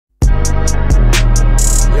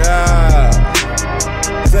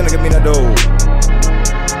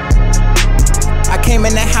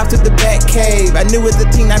to the back cave. I knew as a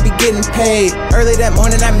teen I'd be getting paid. Early that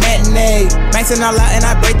morning I matinee, maxing all out and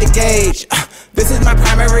I break the gauge. This is my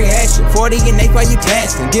primary action. 40 and 8 while you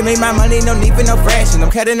taxing. Give me my money, no need for no fraction.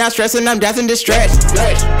 I'm cutting out stress and I'm dancing distractions.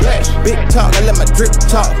 Flash, flash. Big talk, I let my drip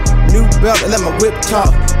talk. New belt, I let my whip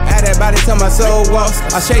talk. Add that body till my soul walks.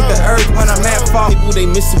 I shake the earth when I'm at fault. People, they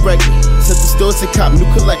misdirect me. Set the stores to cop new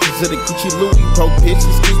collections of the Gucci Louis broke bitches.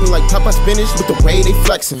 Excuse me like Popeye spinach with the way they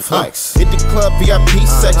flexing. Hit the club VIP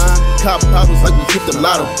section. Cop bottles like we hit the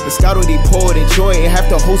lotto. The Moscato they poured, enjoy it. Half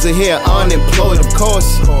the hoes are here unemployed, of course.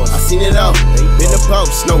 I seen it all. Been a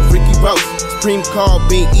boss, no freaky roast. Supreme call,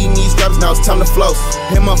 been eating these drops, now it's time to flow.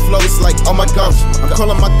 Hear my flows like, oh my gosh, I'm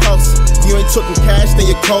calling my coast. You ain't talking cash, then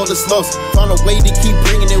you're cold as lost. Found a way to keep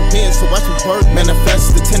bringing it in, so watch me work,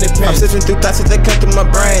 manifest the tenant pen. I'm sifting through thoughts as they come through my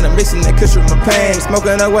brain. I'm mixing that kush with my pain,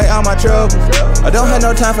 smoking away all my troubles. I don't have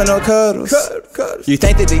no time for no cuddles. You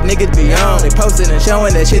think that these niggas be on, they posting and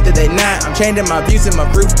showing that shit that they not. I'm changing my views and my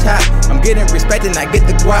rooftop. I'm getting respect and I get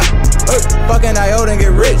the guap. Fucking iota and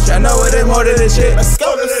get rich, I know it is more than this shit. Let's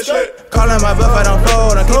go to this shit. Calling my bluff, I don't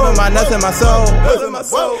fold. I'm keeping my nuts in my soul.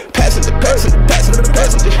 Passenger, passenger, passenger,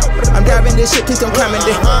 passenger. I'm driving this shit, please don't comment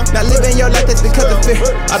it. Not living your life, that's because of fear.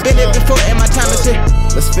 I've been there before and my time is here.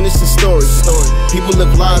 Let's finish the story. People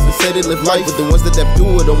live lives and say they live life, but the ones that do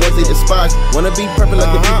it are ones they despise. Wanna be perfect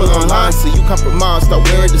like the people online, so you compromise, start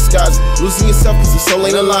wearing disguises. Losing yourself cause your soul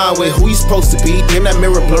ain't aligned with who you supposed to be. Damn, that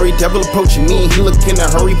mirror blurry, devil approaching me, he look in a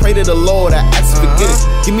hurry. Pray to the Lord, I ask for forgiveness.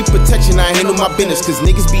 Give me protection, I handle my business, cause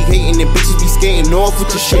niggas be hating and bitches be skating off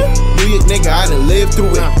with your shit. New York nigga, I done lived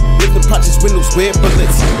through it. Lived in projects, windows with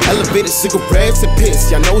bullets. Elevated cigarettes and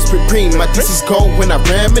piss. Y'all know it's supreme. My thesis cold when I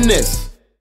reminisce.